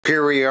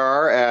Here we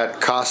are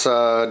at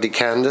Casa de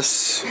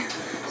Candace.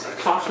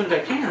 Casa de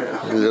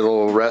Candace.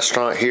 Little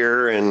restaurant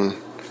here in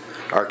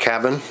our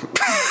cabin.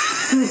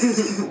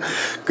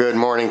 Good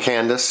morning,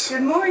 Candace.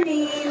 Good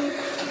morning.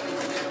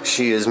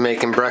 She is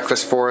making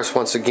breakfast for us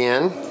once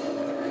again.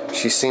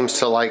 She seems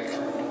to like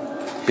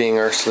being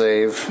our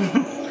slave.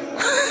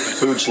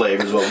 Food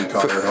slave is what we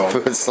call her at home.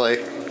 Food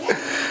slave.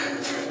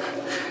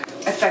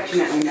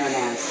 Affectionately known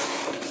as.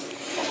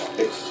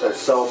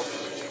 It's a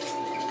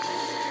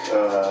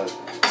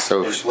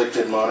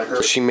inflicted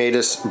moniker. She made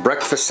us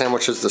breakfast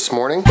sandwiches this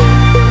morning.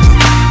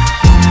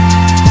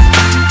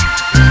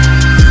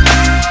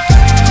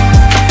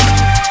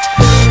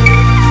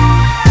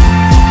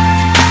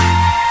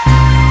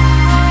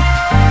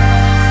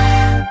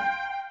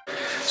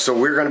 So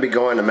we're going to be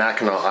going to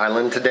Mackinac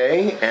Island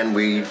today, and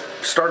we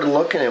started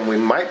looking and we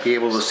might be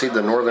able to see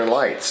the northern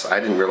lights. I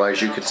didn't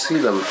realize you could see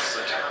them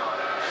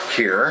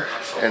here,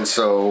 and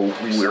so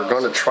we're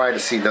going to try to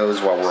see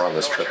those while we're on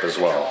this trip as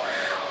well.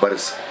 But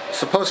it's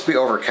supposed to be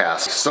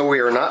overcast, so we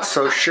are not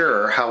so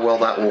sure how well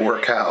that will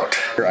work out.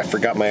 I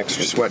forgot my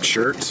extra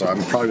sweatshirt, so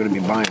I'm probably going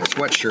to be buying a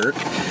sweatshirt.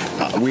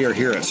 We are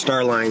here at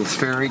Star Lines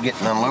Ferry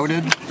getting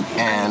unloaded,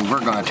 and we're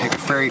going to take a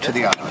ferry to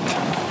the island.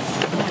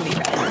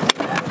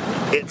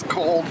 It's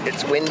cold,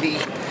 it's windy,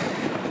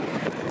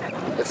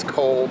 it's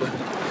cold.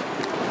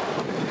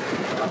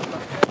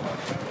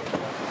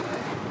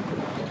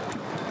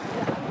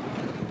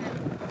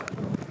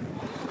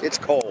 It's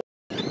cold.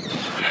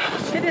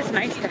 It is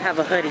nice to have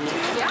a hoodie.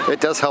 It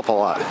does help a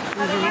lot.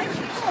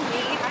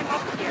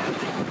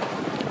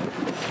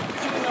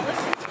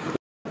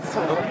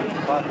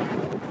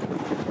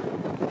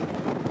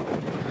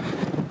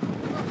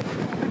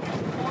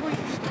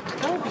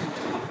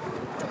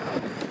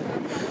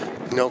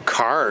 No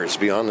cars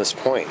beyond this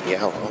point.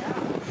 Yeah, well,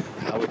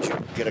 how would you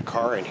get a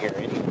car in here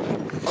anyway?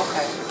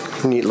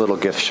 Okay. Neat little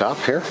gift shop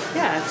here.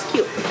 Yeah, it's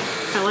cute.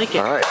 I like it.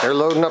 All right, they're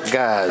loading up,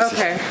 guys.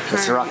 Okay.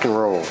 Let's rock and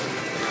roll.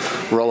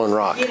 Roll and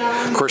rock.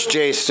 Of course,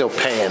 Jay's still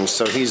paying,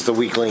 so he's the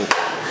weak link.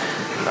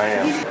 I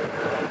am.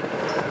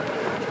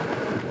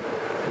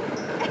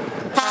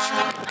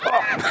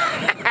 Oh.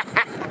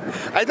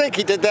 I think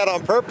he did that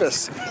on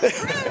purpose.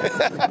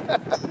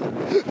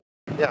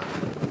 Yeah.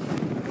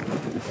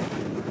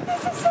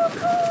 This is so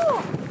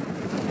cool.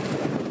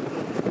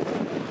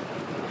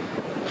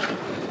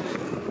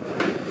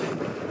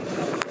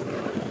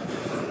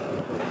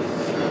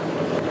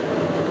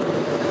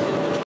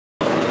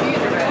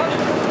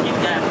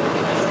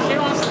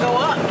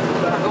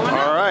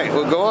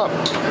 We'll go up.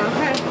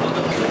 Okay.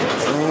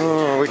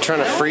 Oh, are we trying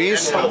to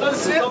freeze? I heard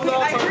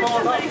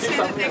somebody say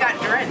that they got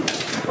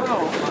drenched.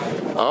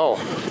 Oh.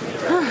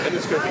 And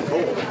it's going to be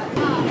cold.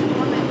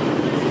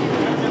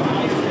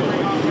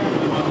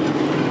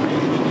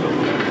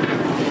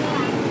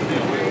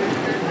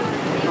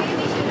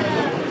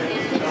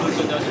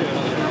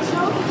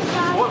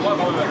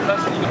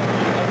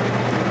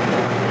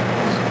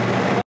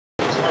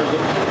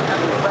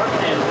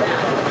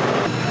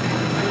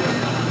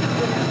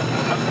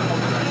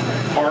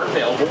 Are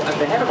available at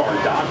the head of our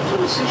dock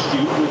to assist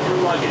you with your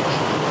luggage.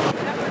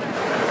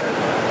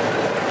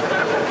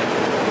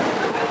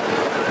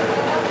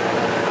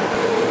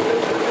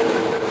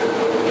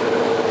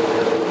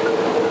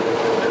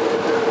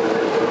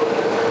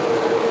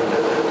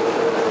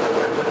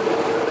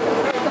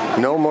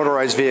 No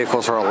motorized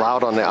vehicles are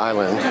allowed on the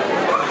island,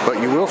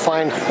 but you will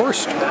find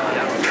horse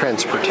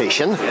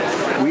transportation.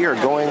 We are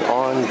going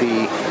on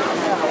the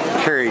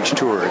Carriage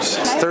tours.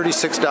 It's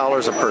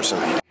 $36 a person.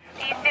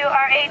 These two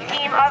are a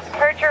team of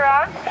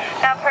percherons.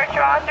 Now,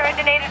 percherons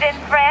originated in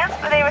France,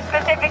 but they were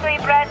specifically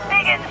bred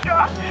big and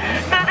strong,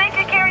 so they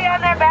could carry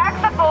on their backs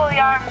a fully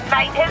armed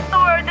knight, his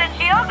swords and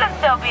shields, and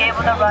still be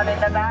able to run in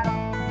the battle.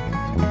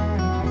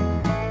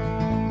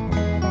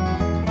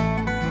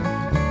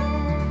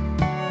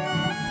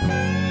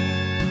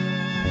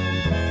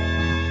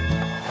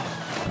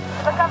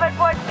 The covered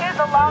porch is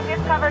the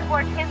longest covered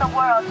porch in the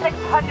world,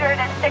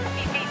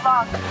 660 feet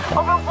long.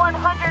 Over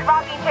 100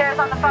 rocking chairs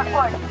on the front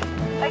porch.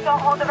 They don't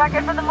hold the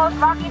record for the most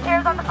rocking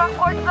chairs on the front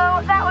porch,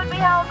 though. That would be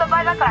held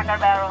by the Cracker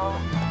Barrel.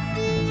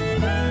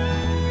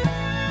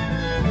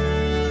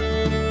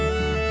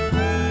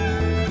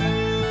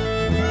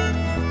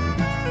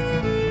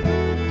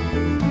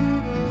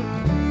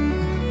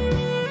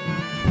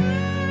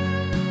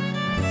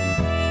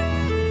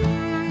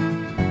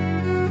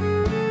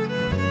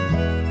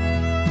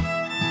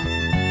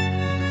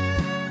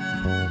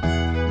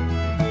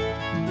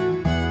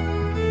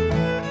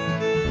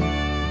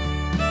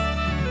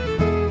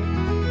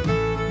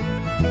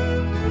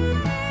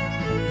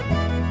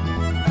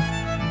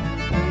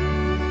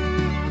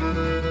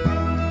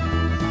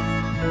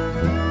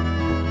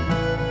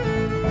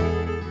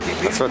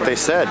 That's what they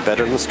said,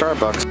 better than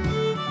Starbucks.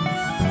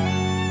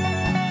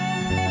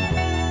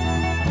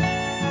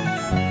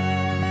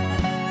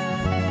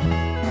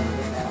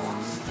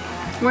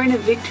 We're in a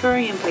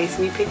Victorian place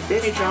and you picked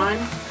this. Hey, John.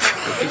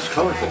 It's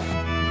colorful.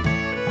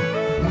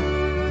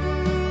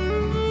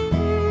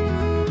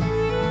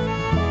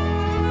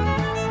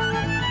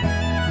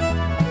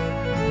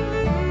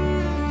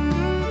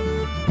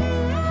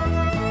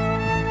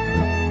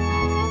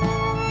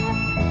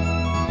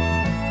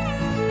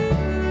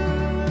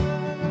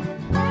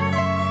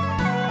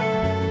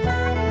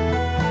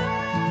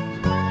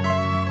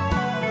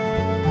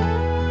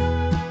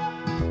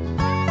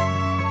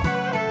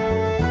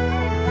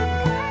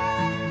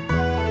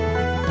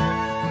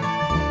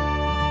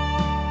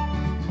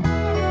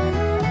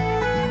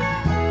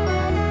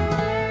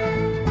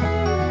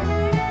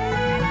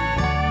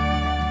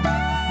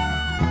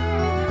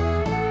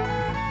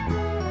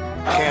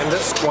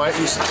 Candace, why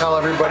don't you tell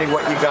everybody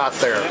what you got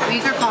there?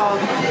 These are called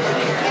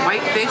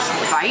Whitefish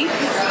bites.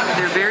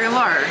 They're very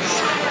large,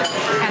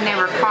 and they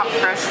were caught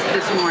fresh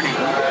this morning.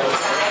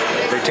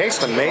 They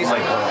taste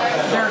amazing.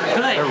 They're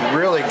good. They're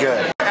really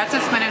good. That's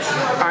a spinach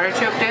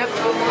artichoke dip,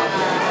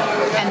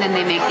 and then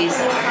they make these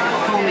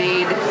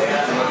homemade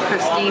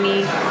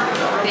crostini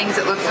things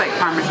that looks like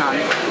Parmesan.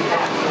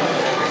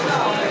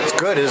 It's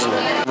good, isn't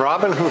it?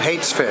 Robin, who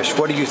hates fish,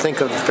 what do you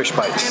think of the fish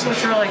bites? It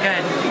was really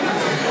good.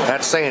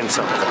 That's saying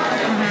something.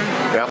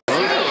 Yep.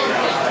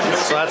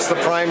 So that's the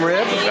prime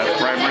rib? That's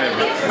prime rib,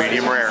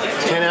 medium rare.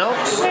 10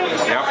 ounce?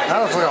 Yep.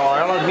 That was a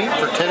lot of meat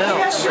for 10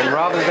 ounce. And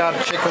Robin got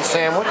a chicken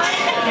sandwich.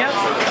 Yep,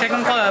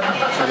 chicken club.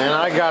 And then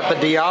I got the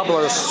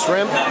Diablo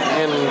shrimp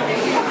and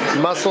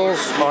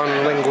mussels on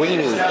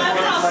linguine.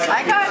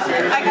 I got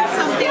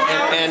something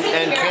else.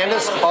 And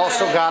Candace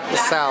also got the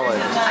salad.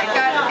 I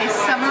got a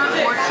summer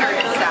orchard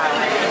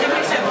salad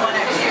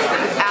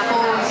with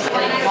apples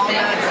and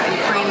walnuts and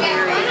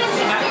cranberries.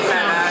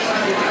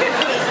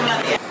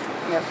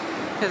 Yep.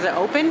 Is it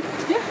open?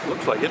 Yeah.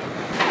 Looks like it.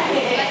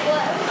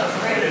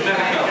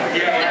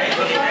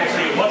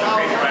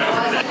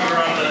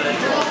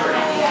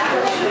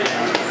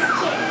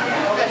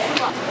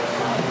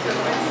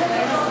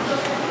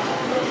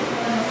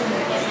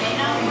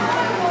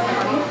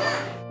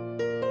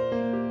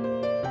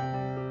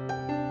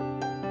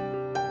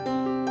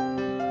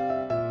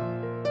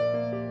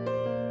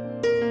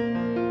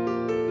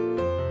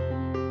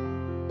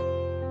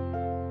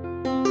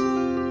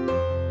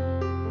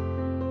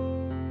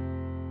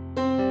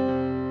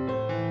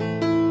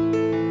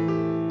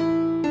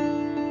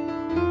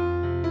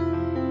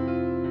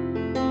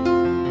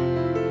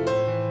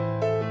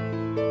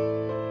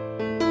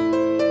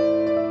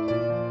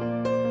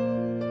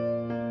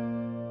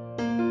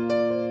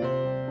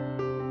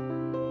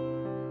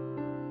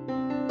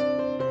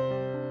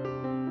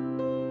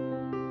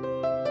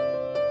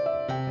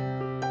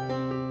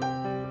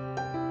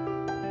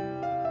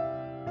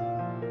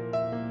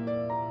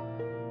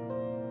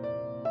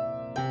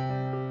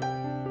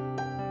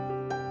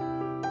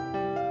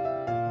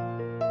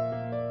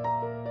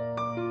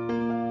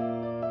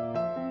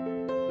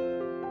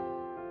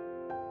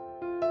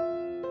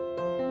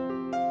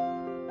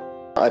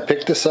 I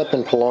picked this up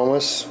in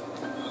Palomas,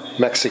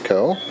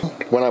 Mexico,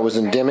 when I was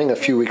in Deming a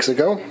few weeks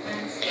ago,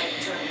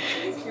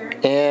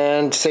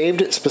 and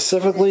saved it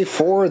specifically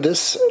for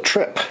this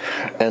trip.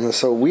 And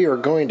so we are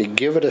going to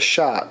give it a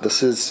shot.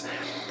 This is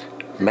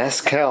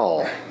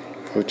Mezcal,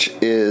 which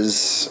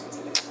is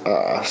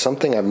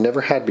something I've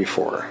never had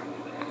before.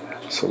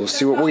 So we'll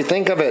see what we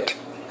think of it.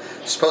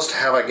 It's supposed to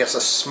have, I guess,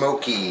 a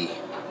smoky.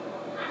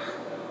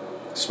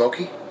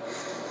 Smoky?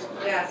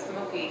 Yeah,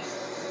 smoky.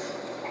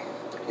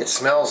 It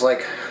smells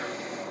like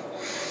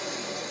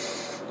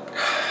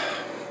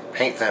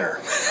paint thinner.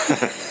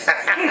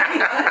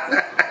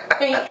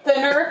 Paint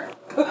thinner?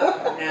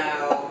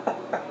 No.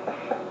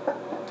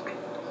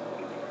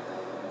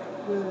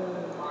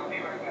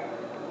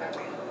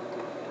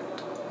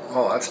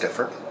 Oh, that's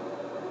different.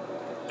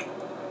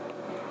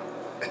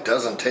 It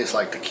doesn't taste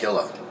like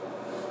tequila.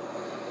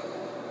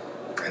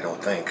 I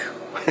don't think.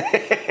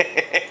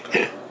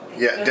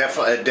 Yeah,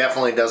 it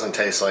definitely doesn't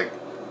taste like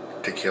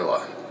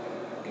tequila.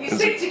 You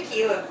say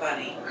tequila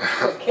funny.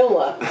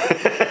 Tequila.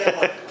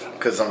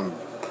 Because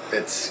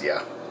it's,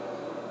 yeah.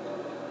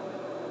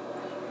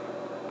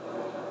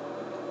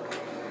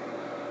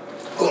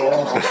 You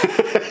don't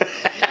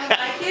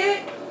like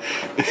it?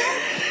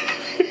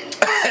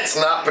 It's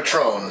not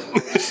Patron.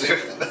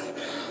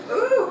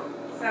 Ooh,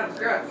 sounds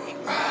gross.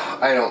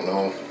 I don't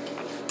know.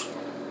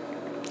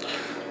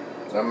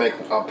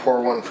 I'll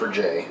pour one for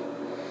Jay.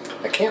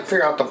 I can't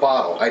figure out the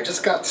bottle. I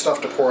just got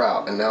stuff to pour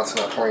out, and now it's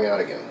not pouring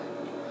out again.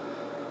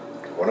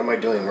 What am I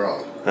doing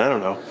wrong? I don't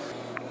know.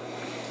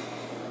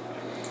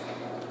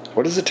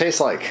 What does it taste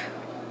like?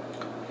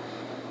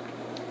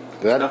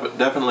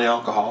 Definitely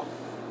alcohol.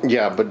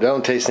 Yeah, but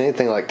don't taste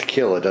anything like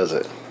tequila, does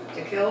it?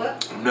 Tequila?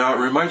 No, it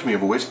reminds me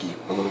of whiskey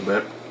a little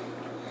bit.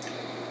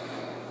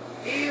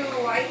 Ew,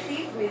 I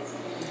hate whiskey.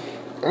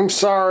 I'm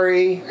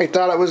sorry. I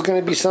thought it was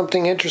going to be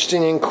something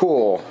interesting and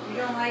cool. You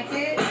don't like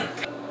it?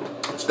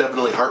 It's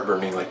definitely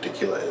heartburning like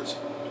tequila is.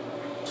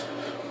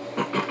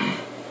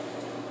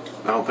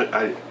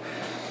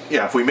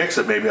 Yeah, if we mix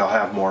it, maybe I'll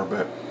have more,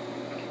 but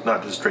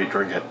not just straight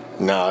drink it.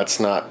 No, it's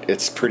not.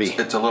 It's pretty.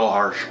 It's a little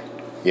harsh.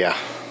 Yeah.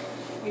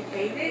 You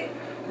hate it?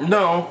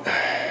 No.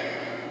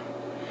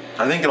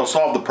 I think it'll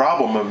solve the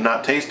problem of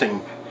not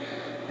tasting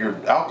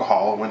your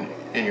alcohol when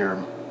in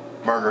your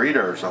margarita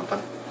or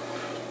something.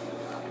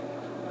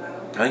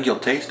 I think you'll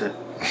taste it.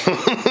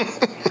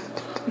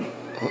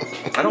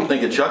 I don't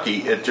think it's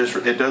yucky.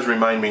 It does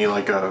remind me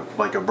like a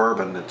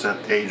bourbon that's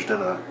aged in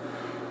a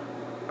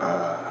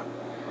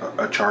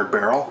charred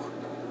barrel.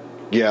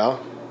 Yeah.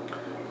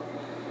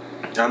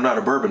 I'm not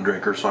a bourbon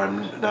drinker, so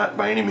I'm not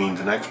by any means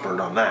an expert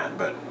on that,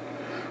 but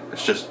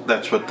it's just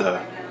that's what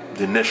the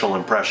initial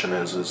impression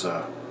is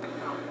a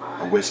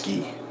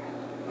whiskey.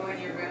 Go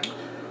in your room.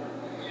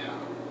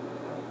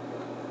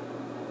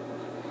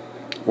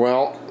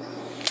 Well,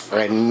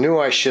 I knew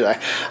I should.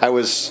 I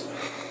was.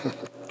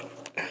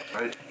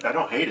 I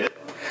don't hate it.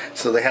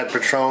 So they had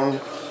Patron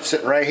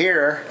sitting right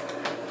here,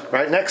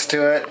 right next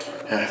to it.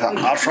 And I thought,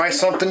 I'll try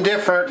something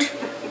different.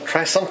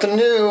 Try something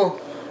new.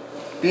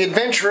 Be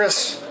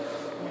adventurous.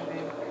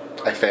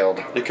 I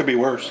failed. It could be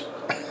worse.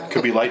 It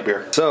could be light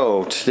beer.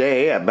 So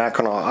today at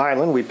Mackinac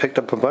Island, we picked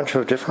up a bunch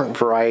of different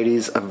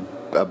varieties of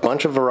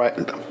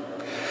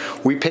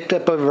We picked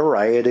up a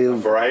variety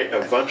of.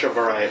 A bunch of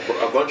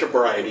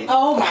varieties.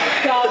 Oh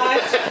my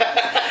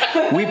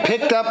gosh. We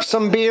picked up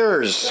some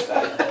beers.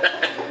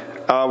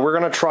 We're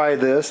gonna try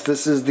this.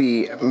 This is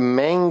the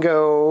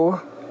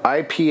Mango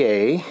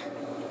IPA,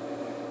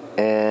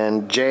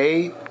 and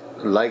Jay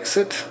likes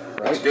it.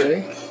 Right, It's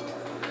good. Jay?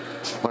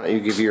 Why don't you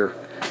give your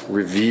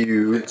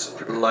review? It's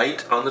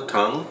light on the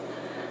tongue.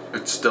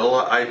 It's still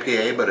an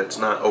IPA, but it's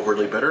not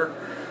overly bitter,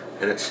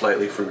 and it's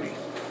slightly fruity.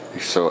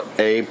 So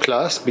A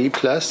plus, B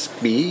plus,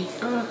 B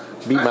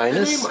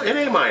minus, An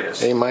A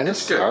minus. A minus.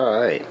 It's good.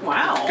 All right,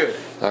 Wow. Good.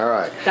 all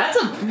right. That's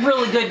a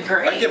really good I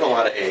grade. give a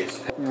lot of A's.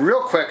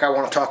 Real quick, I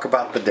want to talk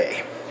about the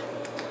day.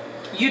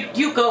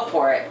 You go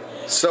for it.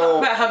 So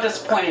Talk about how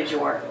disappointed you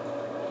were.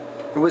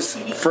 it was,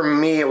 for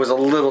me, it was a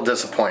little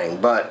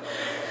disappointing, but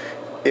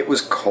it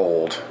was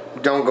cold.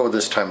 Don't go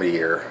this time of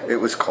year. It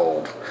was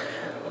cold.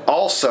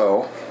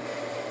 Also,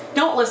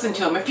 Don't listen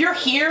to him. If you're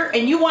here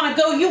and you want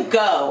to go, you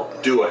go.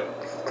 Do it.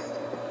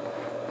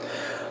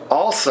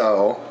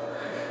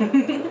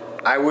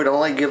 I would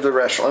only give the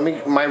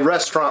restaurant. My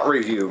restaurant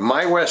review.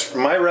 My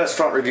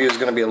restaurant review is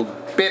going to be a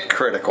bit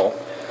critical.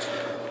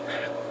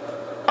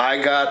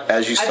 I got,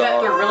 as you I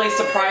bet they're saw, really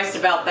surprised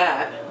about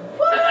that.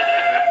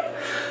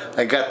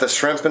 I got the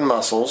shrimp and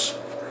mussels.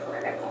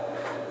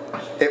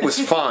 It was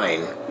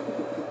fine.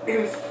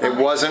 It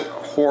wasn't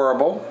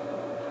horrible.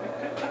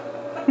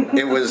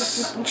 It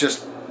was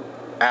just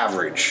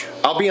average.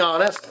 I'll be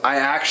honest, I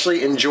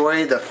actually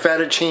enjoy the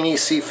fettuccine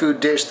seafood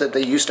dish that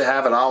they used to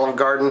have at Olive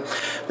Garden.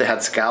 They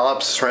had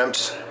scallops,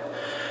 shrimps.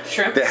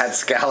 Shrimp. They had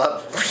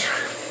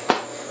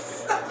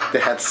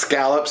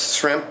scallops,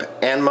 shrimp,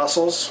 and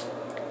mussels.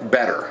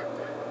 Better.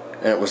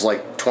 And it was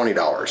like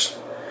 $20.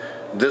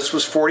 This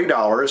was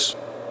 $40.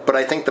 But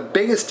I think the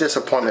biggest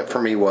disappointment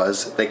for me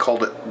was they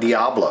called it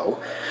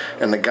Diablo,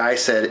 and the guy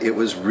said it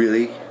was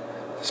really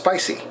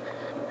spicy.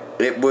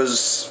 It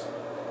was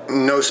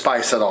no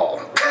spice at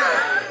all.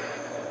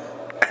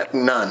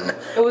 None.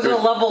 It was a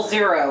level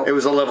 0. It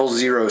was a level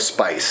 0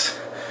 spice.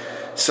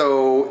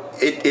 So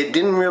it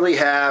didn't really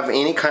have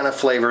any kind of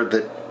flavor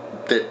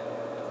that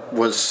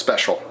was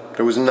special.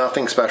 There was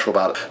nothing special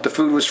about it. The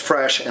food was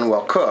fresh and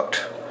well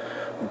cooked,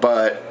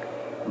 but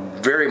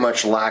very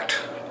much lacked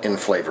in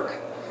flavor.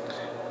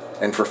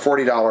 And for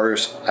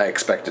 $40, I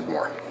expected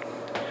more.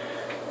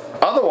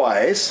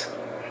 Otherwise,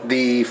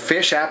 the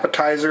fish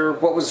appetizer,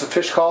 what was the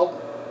fish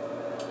called?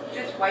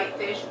 Just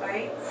whitefish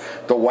bites.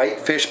 The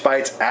Whitefish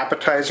Bites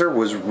appetizer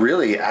was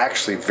really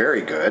actually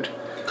very good.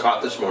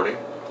 Caught this morning.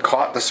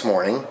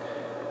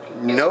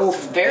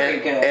 was very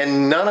good.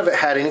 And none of it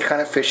had any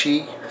kind of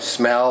fishy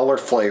smell or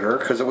flavor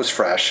because it was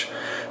fresh.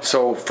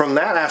 So from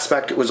that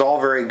aspect, it was all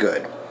very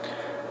good.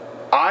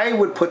 I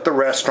would put the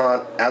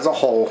restaurant as a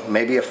whole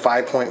maybe a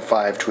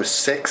 5.5 to a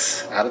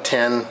 6 out of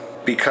 10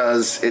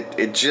 because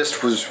it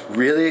just was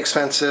really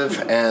expensive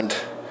and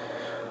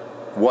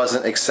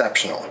wasn't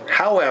exceptional.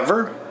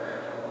 However,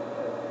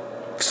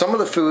 some of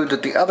the food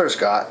that the others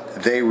got,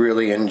 they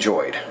really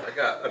enjoyed. I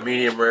got a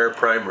medium rare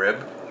prime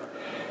rib,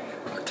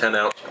 a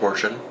 10-ounce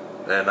portion,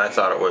 and I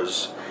thought it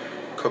was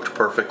cooked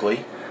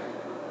perfectly.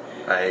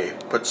 I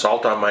put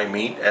salt on my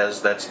meat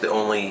as that's the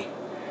only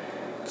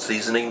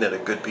seasoning that a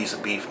good piece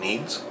of beef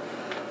needs,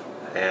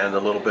 and a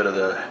little bit of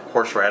the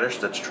horseradish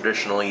that's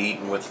traditionally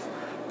eaten with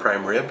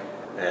prime rib,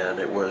 and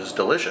it was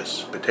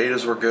delicious.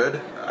 Potatoes were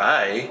good.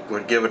 I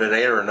would give it an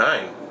 8 or a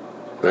 9.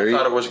 I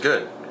thought it was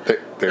good.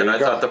 There I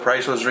thought the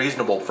price was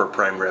reasonable for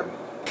prime rib.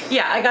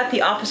 Yeah, I got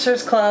the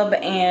Officers Club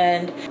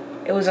and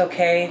it was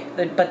okay,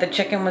 but the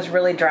chicken was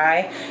really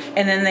dry.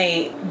 And then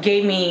they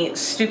gave me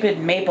stupid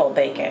maple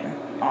bacon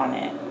on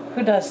it.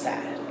 Who does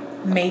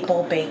that?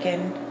 Maple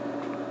bacon?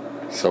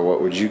 So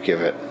what would you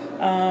give it?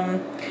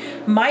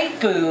 My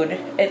food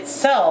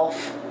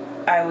itself,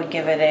 I would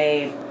give it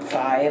a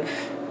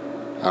 5.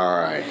 All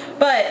right.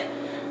 But,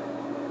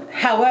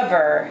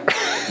 however,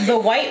 the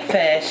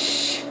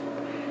Whitefish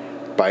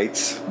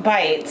Bites.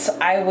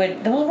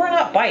 those were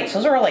not bites,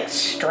 those were like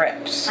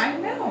strips. I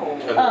know.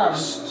 And there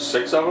was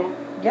 6 of them?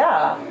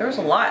 Yeah, there was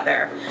a lot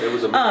there. It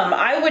was a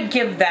I would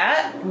give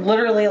that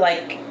literally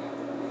like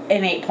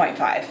an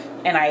 8.5.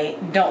 And I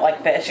don't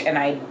like fish, and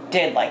I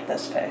did like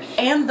this fish.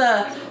 And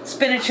the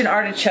spinach and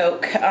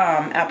artichoke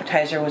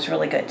appetizer was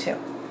really good too.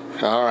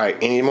 All right.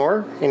 Any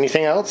more?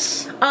 Anything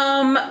else?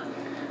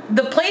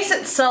 The place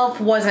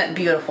itself wasn't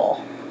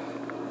beautiful.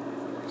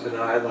 So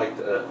no, I like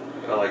the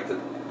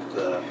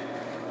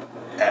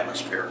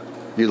atmosphere.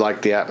 You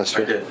liked the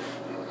atmosphere? I did.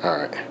 All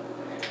right.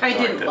 I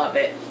didn't love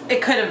it.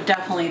 It could have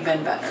definitely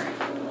been better.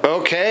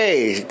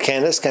 Okay,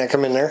 Candace, can I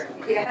come in there?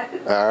 Yeah.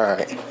 All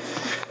right.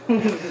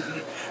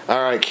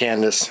 All right,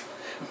 Candace.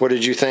 What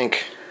did you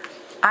think?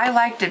 I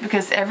liked it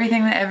because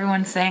everything that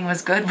everyone's saying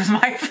was good was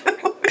my food.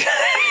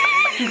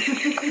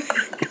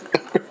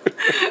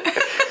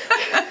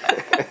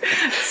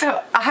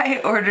 So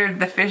I ordered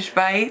the fish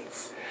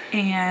bites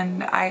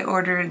and I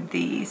ordered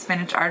the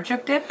spinach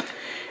artichoke dip,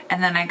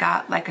 and then I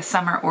got like a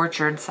summer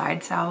orchard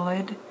side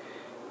salad,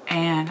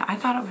 and I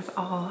thought it was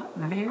all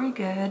very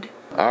good.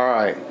 All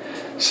right.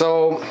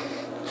 So,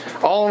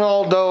 all in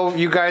all, though,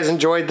 you guys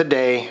enjoyed the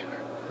day,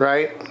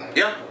 right?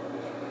 Yeah.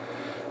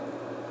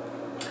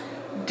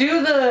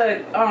 Do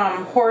the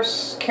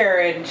horse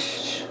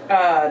carriage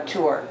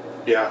tour.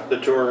 Yeah, the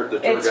tour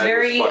It's guide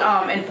very was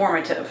funny.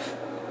 informative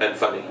And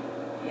funny.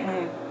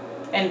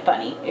 and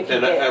funny. If you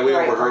And get we the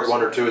right overheard person.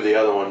 one or two of the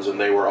other ones, and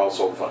they were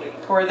also funny.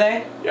 Were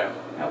they? Yeah.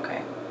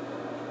 Okay.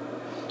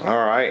 All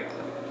right.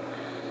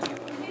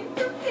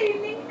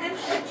 Entertaining and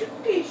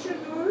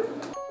educational.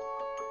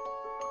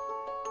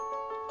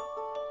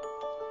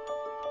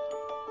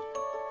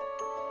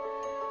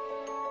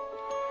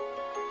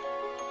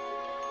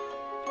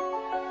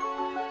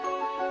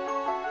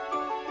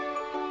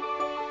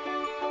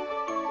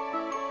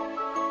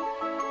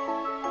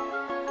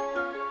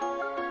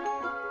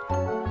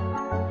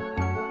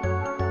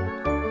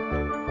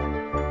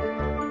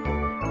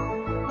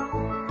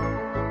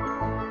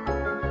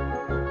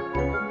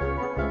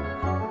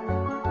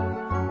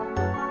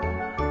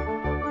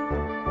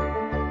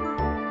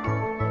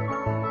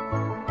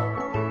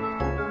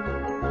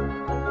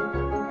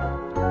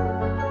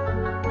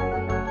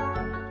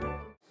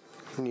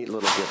 Neat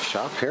little gift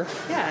shop here.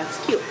 Yeah,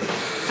 it's cute.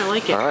 I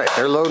like it. All right,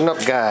 they're loading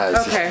up, guys.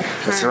 Okay.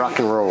 Let's All right. rock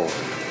and roll.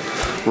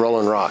 Roll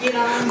and rock.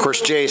 Of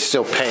course, Jay's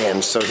still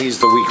paying, so he's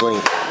the weak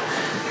link.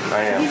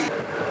 I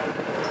am.